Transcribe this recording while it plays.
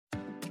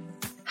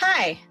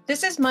Hi,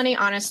 this is Money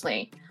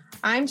Honestly.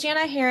 I'm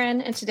Jana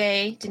Heron, and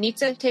today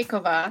Danica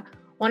Tekova,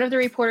 one of the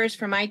reporters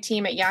from my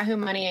team at Yahoo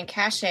Money and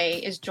Cache,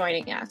 is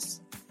joining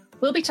us.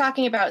 We'll be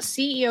talking about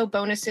CEO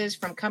bonuses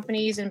from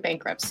companies in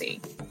bankruptcy.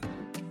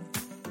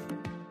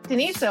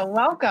 Danica,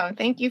 welcome.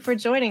 Thank you for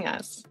joining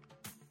us.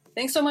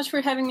 Thanks so much for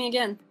having me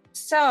again.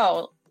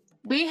 So,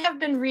 we have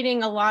been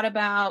reading a lot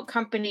about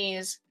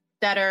companies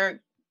that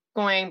are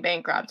going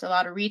bankrupt. A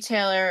lot of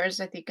retailers,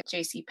 I think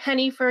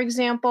JCPenney, for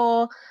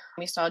example.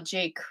 We saw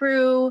J.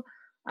 Crew.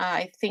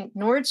 I think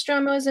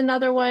Nordstrom was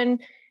another one.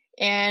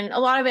 And a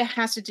lot of it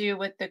has to do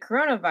with the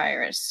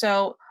coronavirus.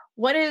 So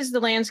what is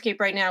the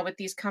landscape right now with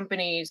these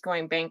companies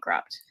going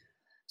bankrupt?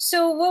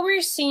 So what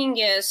we're seeing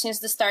is, since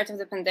the start of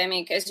the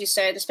pandemic, as you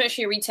said,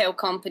 especially retail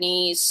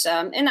companies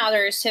and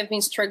others have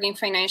been struggling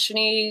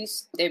financially.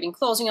 They've been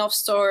closing off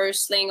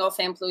stores, laying off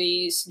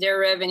employees. Their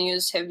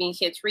revenues have been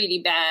hit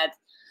really bad.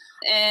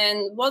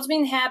 And what's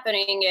been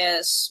happening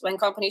is when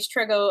companies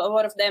struggle, a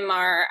lot of them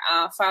are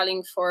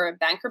filing for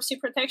bankruptcy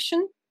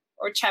protection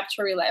or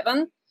Chapter 11.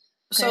 Okay.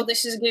 So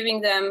this is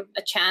giving them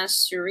a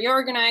chance to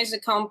reorganize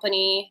the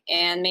company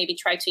and maybe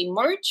try to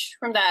emerge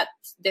from that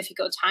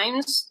difficult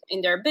times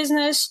in their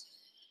business.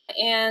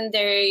 And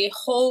they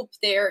hope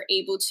they're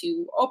able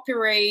to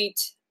operate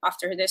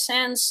after this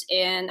ends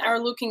and are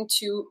looking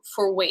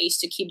for ways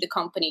to keep the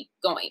company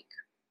going.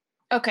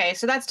 Okay,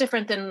 so that's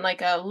different than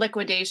like a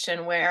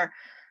liquidation where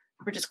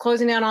we're just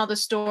closing down all the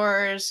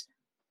stores,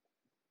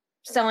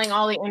 selling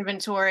all the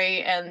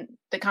inventory, and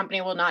the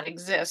company will not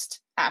exist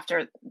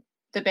after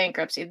the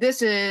bankruptcy.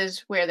 This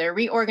is where they're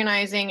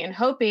reorganizing and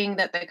hoping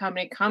that the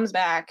company comes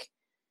back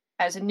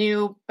as a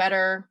new,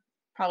 better,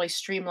 probably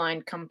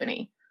streamlined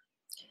company.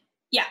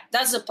 Yeah,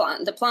 that's the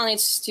plan. The plan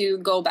is to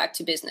go back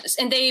to business.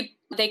 And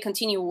they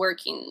continue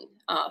working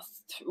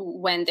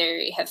when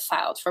they have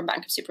filed for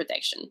bankruptcy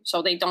protection.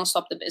 So they don't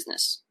stop the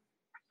business.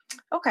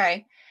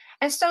 Okay.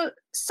 And so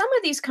some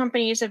of these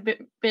companies have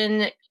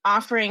been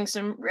offering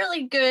some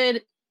really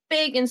good,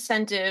 big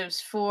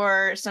incentives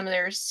for some of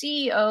their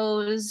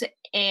CEOs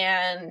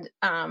and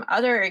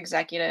other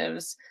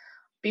executives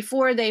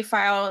before they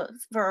file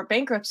for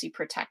bankruptcy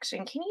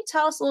protection. Can you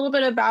tell us a little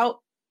bit about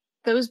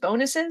those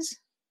bonuses?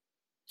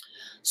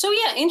 So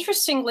yeah,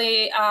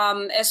 interestingly,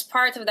 as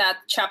part of that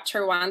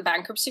Chapter 1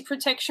 bankruptcy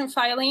protection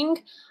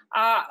filing,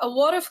 a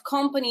lot of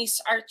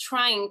companies are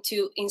trying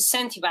to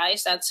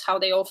incentivize, that's how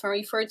they often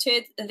refer to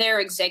it, their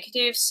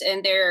executives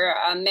and their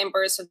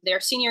members of their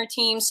senior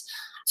teams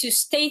to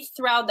stay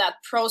throughout that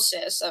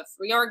process of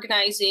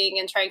reorganizing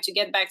and trying to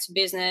get back to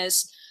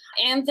business.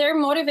 And they're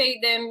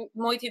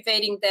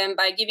motivating them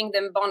by giving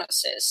them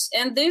bonuses.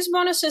 And these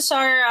bonuses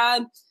are,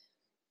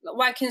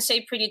 I can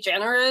say, pretty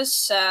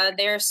generous.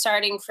 They're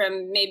starting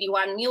from maybe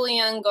 $1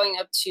 million going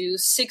up to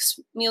 $6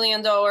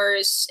 million.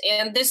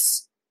 And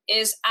this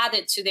is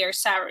added to their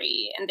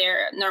salary and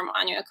their normal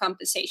annual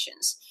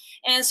compensations.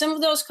 And some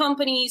of those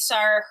companies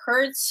are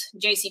Hertz,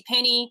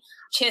 JCPenney,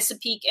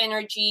 Chesapeake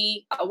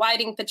Energy,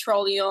 Whiting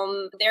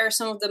Petroleum. They're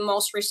some of the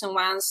most recent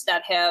ones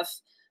that have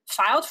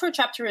filed for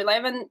Chapter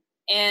 11,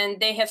 and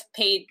they have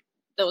paid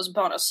those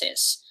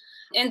bonuses.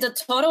 And the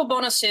total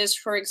bonuses,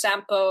 for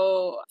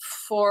example,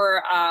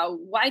 for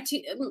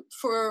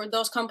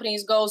those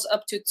companies goes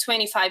up to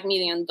 $25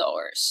 million,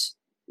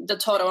 the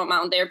total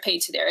amount they're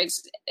paid to their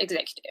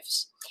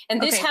executives.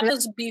 And this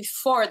happens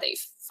before they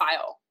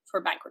file for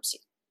bankruptcy.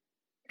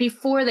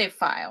 Before they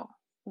file?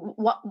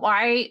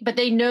 Why? But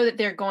they know that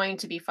they're going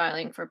to be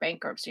filing for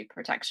bankruptcy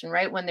protection,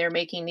 right? When they're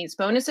making these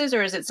bonuses?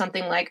 Or is it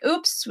something like,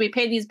 oops, we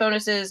paid these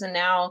bonuses and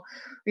now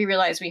we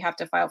realize we have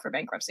to file for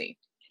bankruptcy?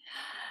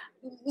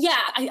 Yeah,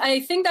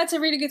 I think that's a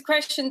really good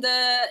question.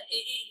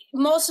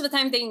 Most of the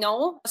time they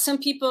know. Some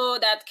people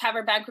that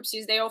cover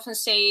bankruptcies, they often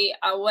say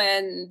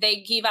when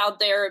they give out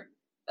their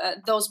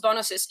those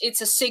bonuses,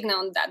 it's a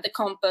signal that the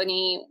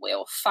company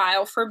will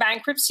file for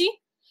bankruptcy.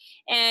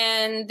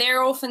 And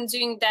they're often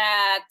doing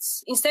that,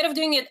 instead of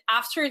doing it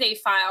after they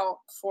file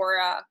for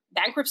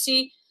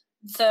bankruptcy,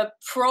 the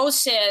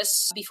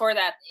process before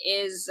that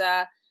is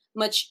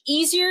much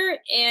easier,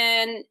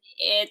 and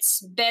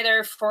it's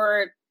better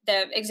for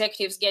the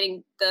executives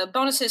getting the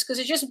bonuses because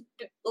it's just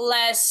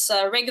less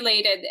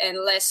regulated and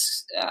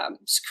less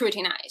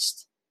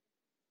scrutinized.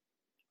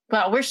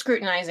 Well, we're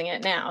scrutinizing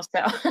it now,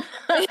 so.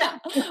 Yeah,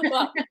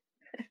 well.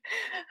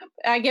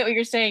 I get what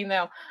you're saying,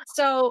 though.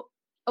 So,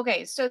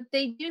 okay, so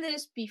they do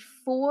this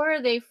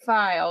before they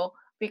file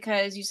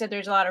because you said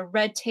there's a lot of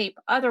red tape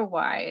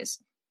otherwise.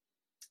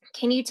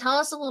 Can you tell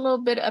us a little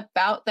bit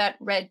about that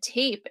red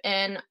tape?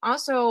 And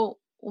also,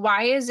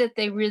 why is it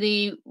they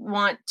really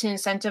want to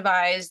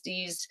incentivize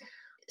these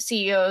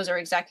CEOs or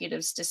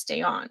executives to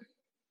stay on?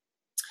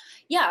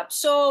 Yeah,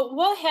 so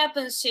what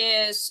happens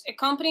is a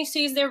company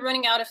sees they're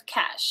running out of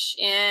cash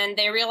and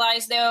they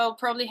realize they'll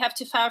probably have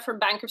to file for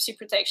bankruptcy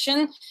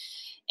protection,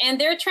 and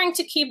they're trying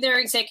to keep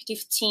their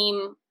executive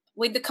team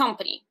with the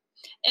company.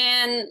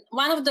 And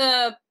one of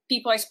the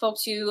people I spoke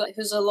to,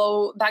 who's a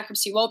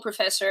bankruptcy law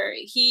professor,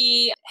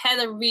 he had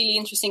a really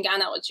interesting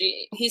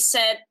analogy. He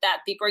said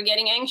that people are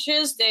getting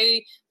anxious.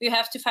 You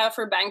have to file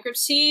for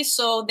bankruptcy,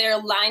 so they're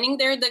lining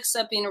their ducks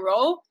up in a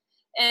row.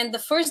 And the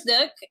first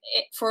duck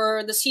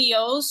for the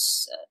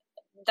CEOs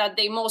that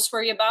they most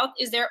worry about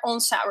is their own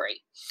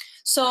salary.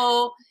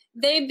 So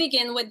they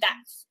begin with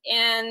that.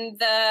 And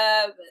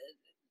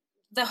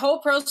the whole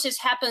process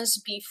happens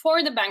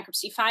before the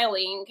bankruptcy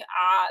filing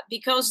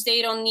because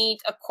they don't need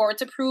a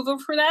court approval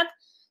for that.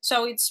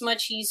 So it's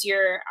much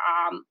easier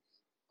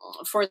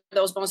for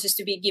those bonuses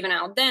to be given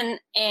out then.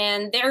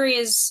 And there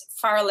is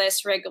far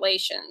less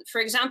regulation.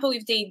 For example,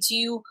 if they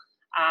do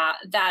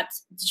that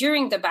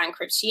during the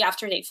bankruptcy,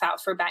 after they filed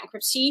for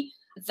bankruptcy,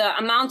 the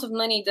amount of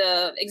money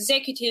the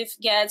executive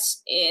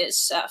gets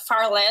is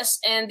far less,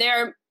 and there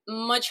are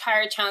much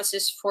higher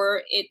chances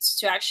for it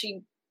to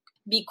actually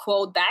be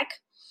quoted back.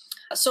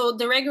 So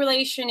the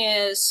regulation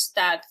is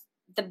that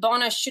the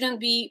bonus shouldn't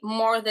be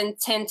more than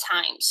 10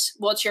 times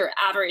what your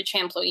average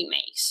employee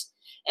makes.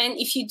 And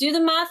if you do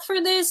the math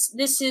for this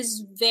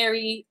is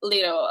very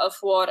little of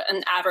what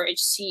an average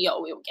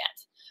CEO will get.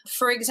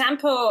 For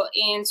example,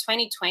 in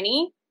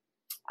 2020,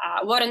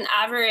 what an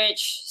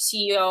average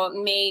CEO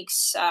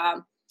makes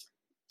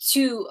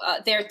to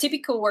their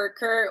typical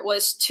worker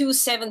was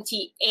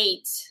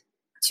 278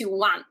 to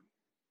 1.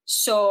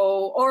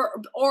 So,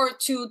 or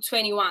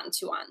 221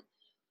 to 1.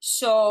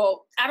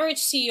 So average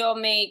CEO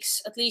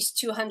makes at least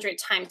 200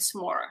 times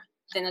more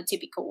than a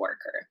typical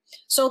worker.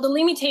 So the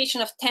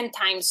limitation of 10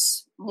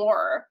 times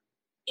more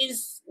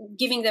is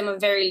giving them a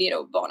very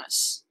little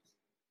bonus.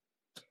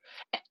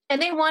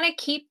 And they want to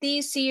keep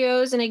these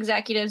CEOs and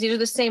executives. These are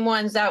the same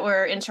ones that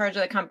were in charge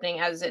of the company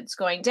as it's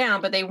going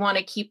down, but they want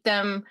to keep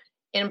them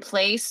in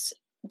place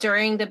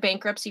during the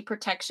bankruptcy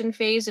protection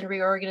phase and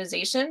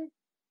reorganization.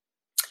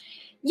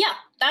 Yeah,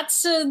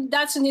 that's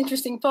an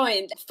interesting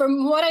point.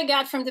 From what I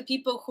got from the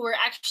people who are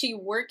actually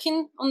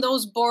working on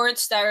those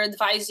boards that are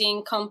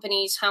advising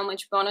companies how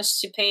much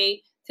bonus to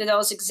pay to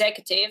those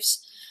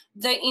executives,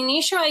 the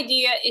initial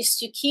idea is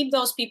to keep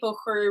those people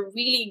who are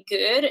really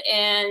good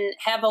and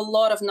have a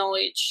lot of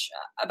knowledge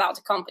about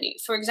the company.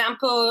 For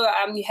example,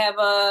 you have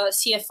a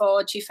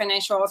CFO, a chief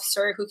financial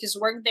officer, who has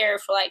worked there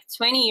for like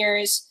 20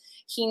 years.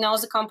 He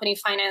knows the company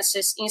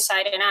finances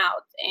inside and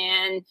out.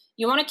 And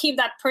you want to keep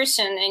that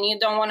person, and you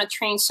don't want to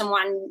train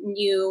someone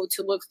new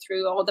to look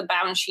through all the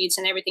balance sheets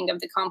and everything of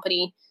the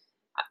company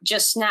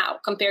just now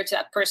compared to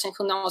that person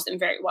who knows them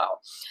very well.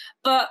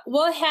 But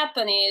what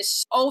happened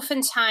is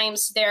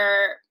oftentimes there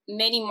are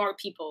many more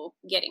people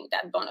getting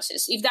that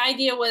bonuses. If the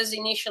idea was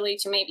initially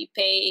to maybe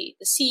pay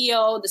the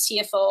CEO, the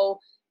CFO,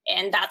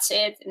 and that's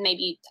it,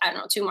 maybe, I don't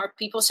know, 2 more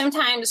people,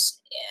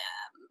 sometimes,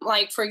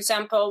 like, for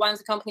example, one of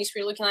the companies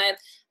we're looking at,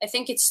 I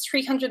think it's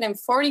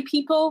 340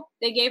 people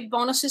they gave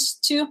bonuses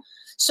to.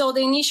 So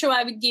the initial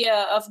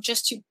idea of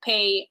just to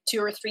pay 2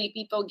 or 3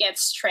 people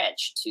gets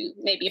stretched to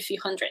maybe a few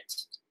hundred.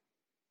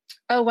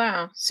 Oh,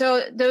 wow.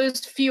 So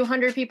those few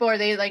hundred people, are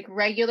they like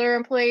regular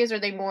employees, or are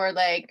they more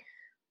like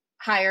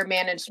higher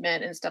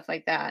management and stuff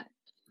like that?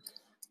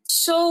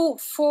 So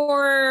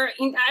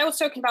I was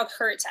talking about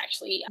Hertz,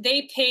 actually.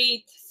 They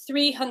paid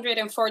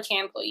 340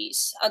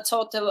 employees, a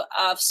total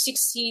of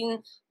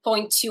 16.2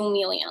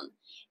 million.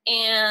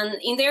 And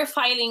in their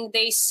filing,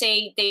 they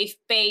say they've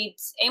paid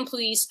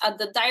employees at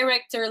the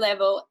director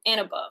level and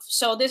above.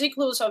 So this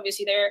includes,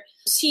 obviously, their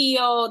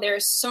CEO,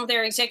 there's some of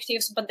their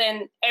executives, but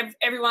then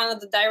everyone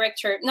at the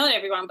director, not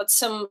everyone, but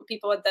some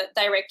people at the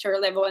director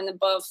level and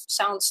above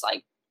sounds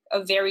like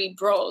a very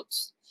broad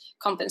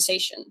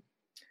compensation.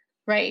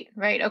 Right.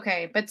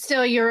 Okay. But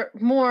still, you're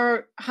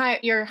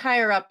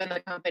higher up in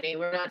the company.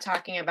 We're not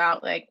talking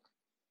about, like,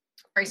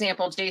 for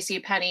example,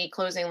 JCPenney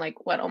closing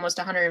almost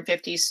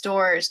 150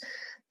 stores.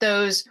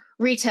 Those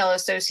retail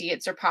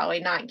associates are probably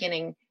not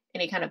getting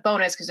any kind of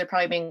bonus because they're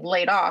probably being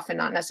laid off and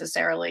not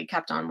necessarily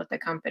kept on with the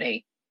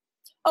company.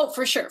 Oh,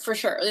 for sure.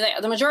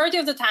 The majority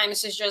of the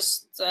times it's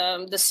just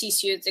the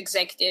C-suite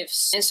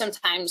executives and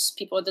sometimes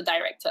people at the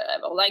director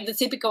level. Like the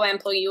typical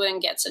employee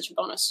wouldn't get such a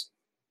bonus.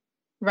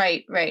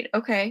 Right.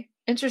 Okay.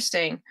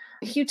 Interesting.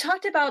 You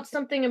talked about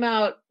something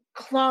about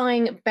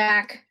clawing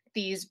back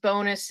these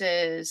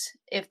bonuses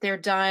if they're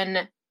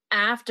done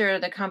after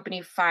the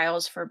company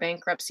files for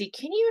bankruptcy.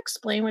 Can you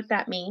explain what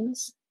that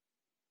means?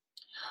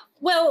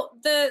 Well,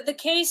 the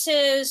case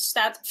is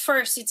that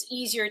first it's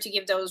easier to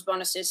give those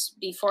bonuses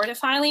before the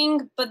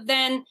filing, but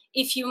then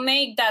if you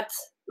make that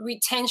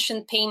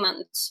retention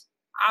payment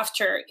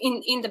after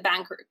in the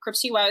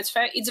bankruptcy, well,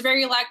 it's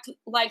very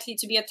likely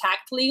to be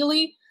attacked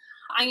legally.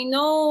 I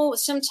know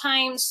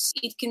sometimes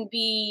it can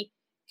be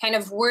kind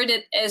of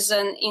worded as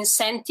an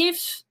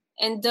incentive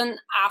and done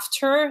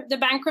after the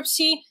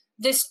bankruptcy.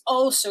 This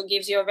also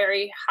gives you a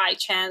very high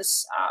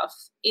chance of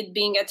it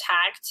being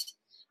attacked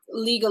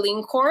legally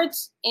in court.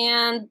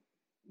 And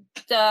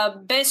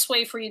the best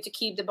way for you to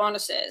keep the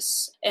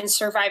bonuses and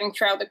surviving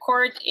throughout the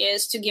court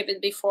is to give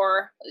it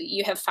before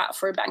you have filed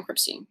for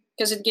bankruptcy,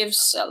 because it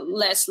gives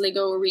less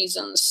legal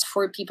reasons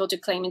for people to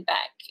claim it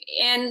back.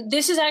 And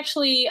this is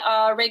actually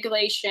a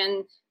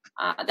regulation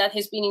that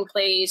has been in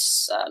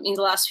place in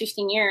the last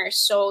 15 years.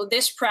 So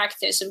this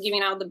practice of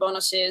giving out the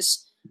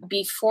bonuses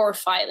before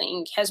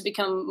filing has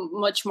become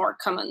much more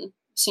common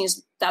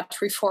since that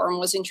reform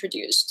was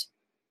introduced.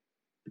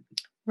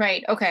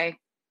 Right. Okay.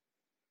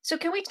 So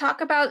can we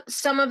talk about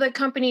some of the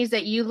companies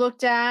that you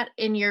looked at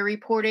in your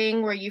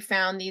reporting where you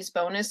found these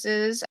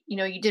bonuses?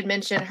 You did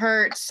mention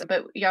Hertz,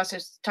 but you also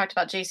talked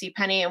about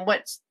JCPenney and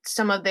what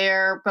some of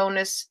their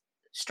bonus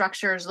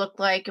structures looked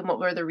like and what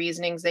were the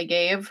reasonings they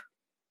gave.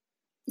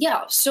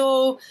 Yeah,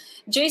 so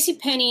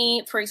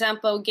JCPenney, for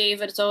example,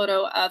 gave a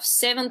total of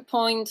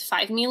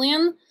 7.5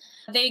 million.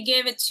 They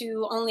gave it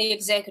to only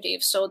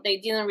executives, so they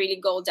didn't really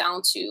go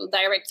down to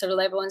director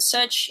level and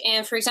such.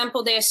 And for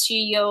example, their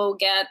CEO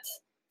got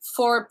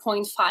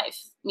 4.5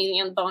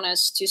 million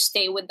bonus to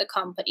stay with the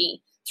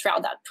company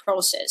throughout that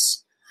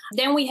process.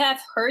 Then we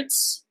have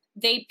Hertz.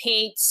 They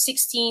paid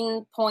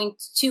 16.2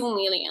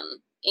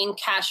 million in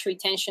cash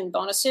retention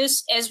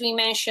bonuses. As we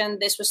mentioned,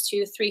 this was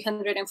to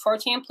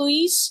 340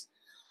 employees.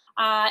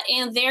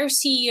 And their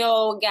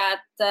CEO got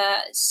the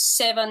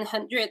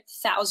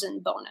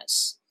 700,000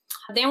 bonus.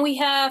 Then we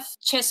have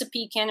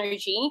Chesapeake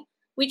Energy,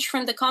 which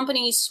from the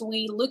companies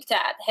we looked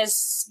at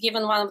has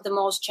given one of the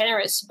most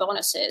generous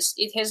bonuses.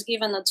 It has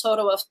given a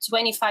total of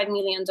 $25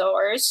 million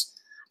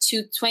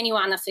to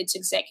 21 of its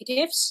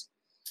executives.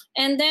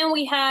 And then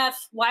we have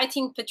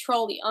Whiting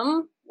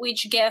Petroleum,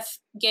 which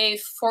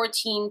gave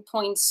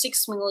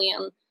 14.6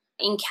 million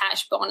in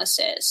cash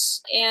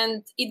bonuses.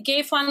 And it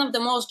gave one of the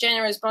most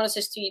generous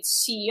bonuses to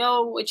its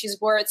CEO, which is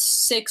worth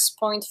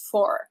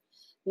 $6.4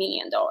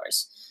 million.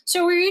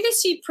 So we really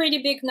see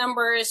pretty big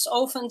numbers.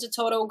 Often the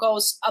total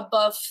goes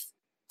above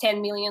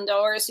 $10 million.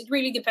 It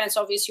really depends,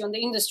 obviously, on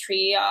the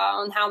industry,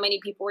 on how many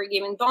people were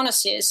given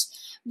bonuses.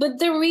 But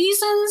the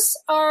reasons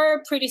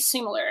are pretty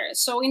similar.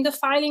 So in the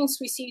filings,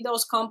 we see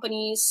those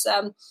companies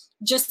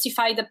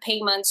justify the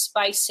payments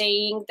by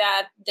saying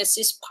that this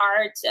is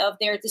part of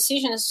their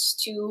decisions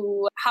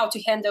to how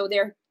to handle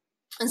their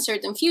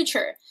uncertain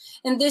future.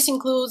 And this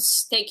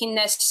includes taking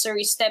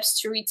necessary steps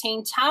to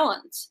retain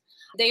talent.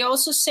 They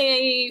also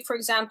say, for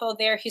example,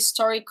 their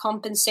historic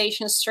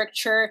compensation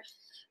structure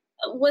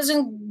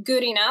wasn't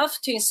good enough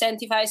to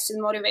incentivize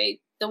and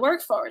motivate the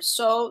workforce.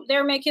 So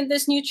they're making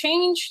this new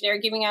change. They're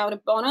giving out a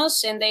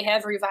bonus and they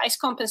have revised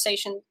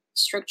compensation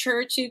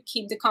structure to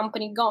keep the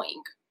company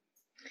going.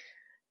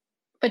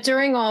 But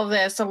during all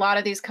this, a lot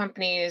of these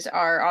companies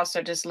are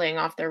also just laying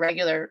off their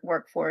regular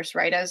workforce,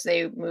 right, as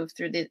they move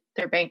through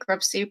their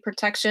bankruptcy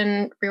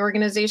protection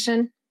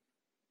reorganization?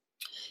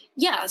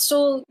 Yeah,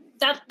 so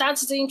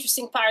that's the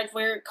interesting part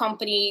where a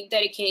company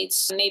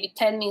dedicates maybe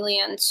 10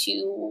 million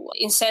to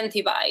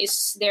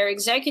incentivize their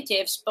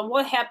executives. But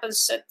what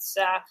happens at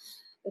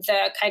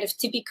the kind of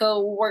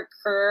typical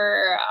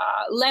worker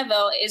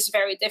level is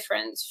very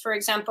different. For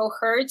example,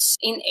 Hertz,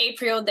 in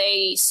April,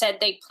 they said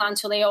they plan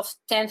to lay off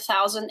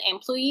 10,000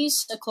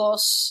 employees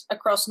across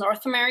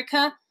North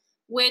America,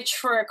 which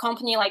for a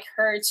company like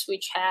Hertz,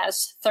 which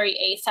has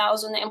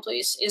 38,000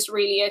 employees, is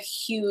really a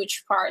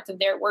huge part of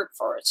their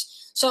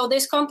workforce. So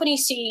this company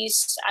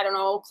sees,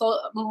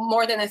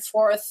 more than a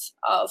fourth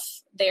of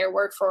their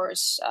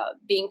workforce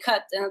being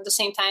cut, and at the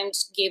same time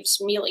gives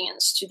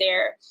millions to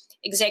their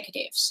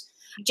executives.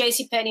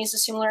 JCPenney is a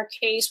similar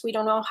case. We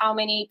don't know how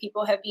many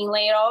people have been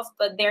laid off,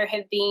 but there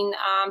have been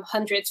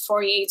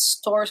 148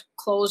 store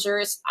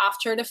closures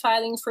after the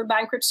filing for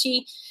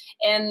bankruptcy,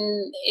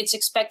 and it's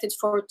expected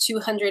for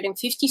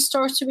 250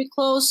 stores to be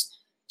closed.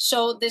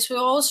 So this will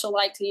also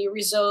likely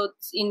result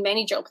in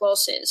many job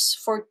losses.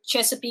 For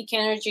Chesapeake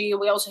Energy,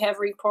 we also have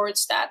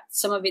reports that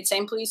some of its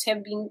employees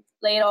have been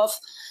laid off.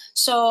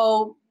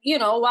 So,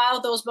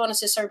 while those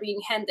bonuses are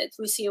being handed,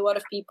 we see a lot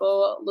of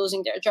people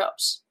losing their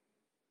jobs.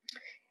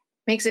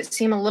 Makes it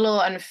seem a little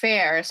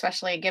unfair,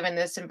 especially given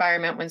this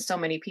environment when so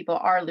many people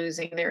are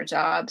losing their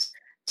jobs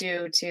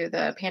due to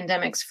the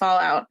pandemic's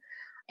fallout.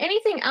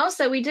 Anything else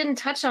that we didn't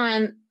touch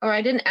on or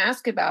I didn't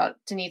ask about,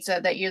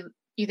 Denitsa, that you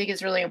think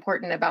is really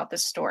important about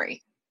this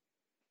story?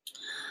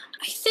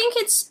 I think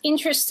it's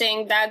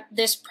interesting that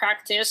this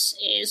practice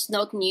is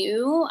not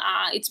new.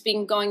 It's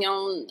been going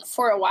on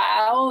for a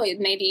while. It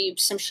may be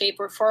some shape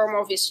or form.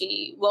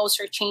 Obviously, laws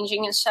are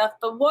changing and stuff.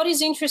 But what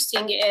is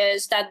interesting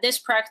is that this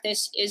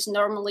practice is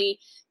normally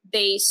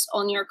based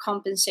on your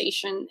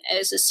compensation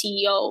as a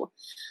CEO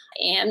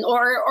and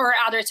or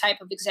other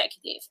type of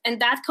executive.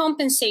 And that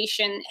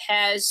compensation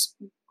has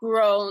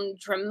grown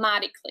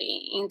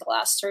dramatically in the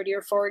last 30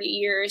 or 40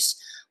 years,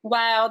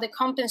 while the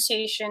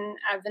compensation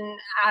of an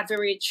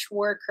average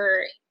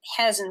worker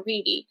hasn't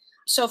really.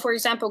 So, for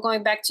example,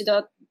 going back to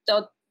the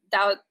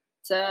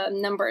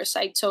numbers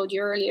I told you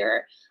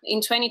earlier,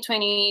 in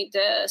 2020,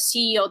 the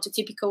CEO to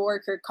typical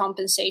worker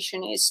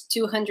compensation is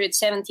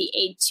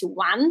 278 to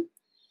 1.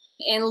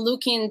 And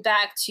looking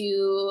back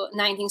to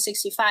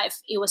 1965,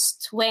 it was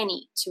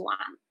 20 to 1.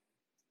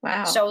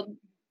 Wow. So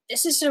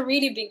this is a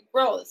really big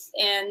growth.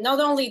 And not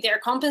only their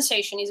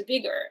compensation is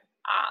bigger,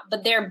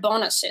 but their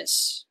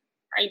bonuses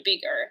are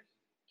bigger.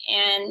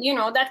 And,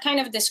 that kind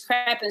of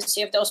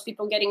discrepancy of those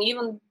people getting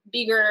even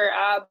bigger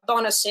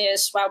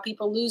bonuses while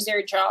people lose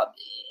their job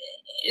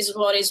is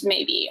what is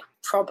maybe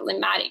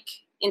problematic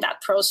in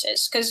that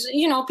process. Because,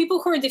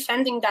 people who are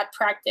defending that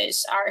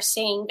practice are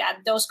saying that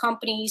those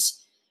companies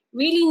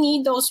really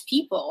need those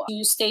people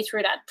to stay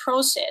through that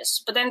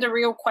process. But then the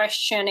real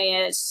question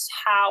is,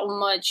 how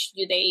much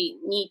do they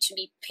need to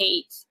be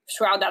paid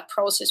throughout that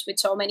process with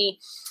so many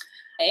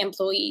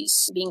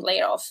employees being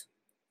laid off?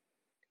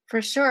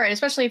 For sure. And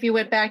especially if you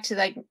went back to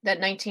that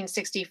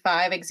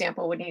 1965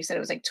 example, when you said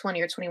it was like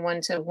 20 or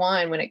 21 to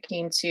 1 when it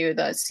came to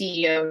the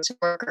CEO to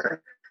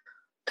worker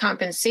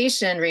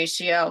compensation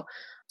ratio.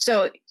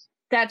 So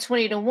that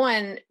 20 to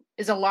 1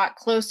 is a lot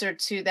closer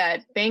to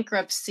that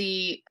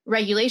bankruptcy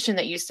regulation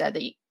that you said,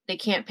 that they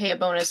can't pay a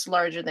bonus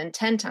larger than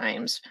 10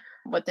 times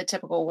what the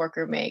typical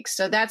worker makes.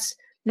 So that's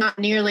not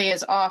nearly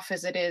as off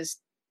as it is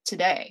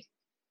today.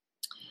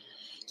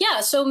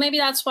 Yeah, so maybe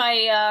that's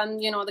why,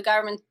 the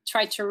government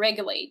tried to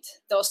regulate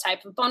those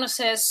type of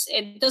bonuses.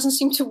 It doesn't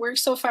seem to work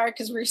so far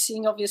because we're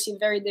seeing obviously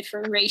very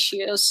different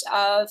ratios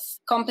of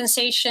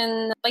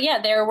compensation. But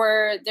yeah, there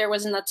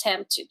was an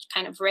attempt to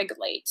kind of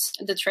regulate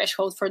the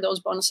threshold for those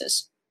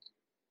bonuses.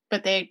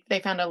 But they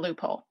found a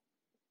loophole.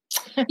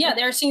 Yeah,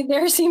 there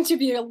seemed to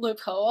be a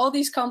loophole. All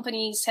these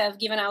companies have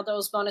given out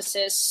those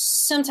bonuses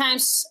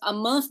sometimes a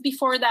month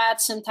before that,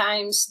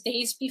 sometimes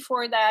days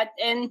before that.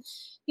 And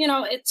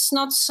it's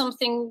not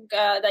something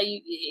that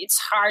it's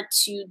hard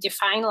to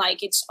define.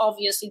 Like, it's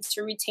obviously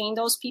to retain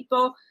those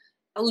people.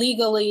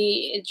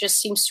 Legally, it just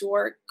seems to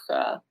work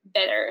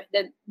better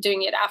than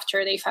doing it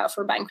after they file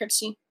for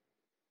bankruptcy.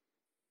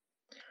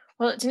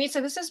 Well,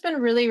 Denisa, this has been a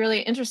really,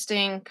 really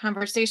interesting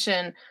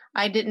conversation.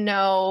 I didn't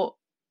know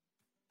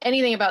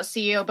anything about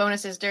CEO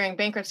bonuses during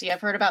bankruptcy.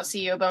 I've heard about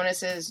CEO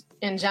bonuses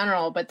in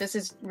general, but this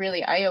is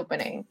really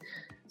eye-opening.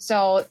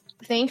 So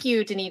thank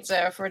you,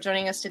 Denisa, for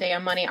joining us today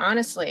on Money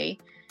Honestly.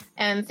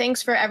 And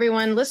thanks for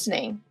everyone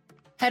listening.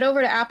 Head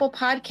over to Apple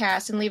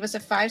Podcasts and leave us a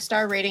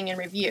 5-star rating and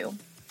review.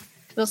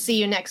 We'll see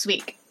you next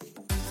week.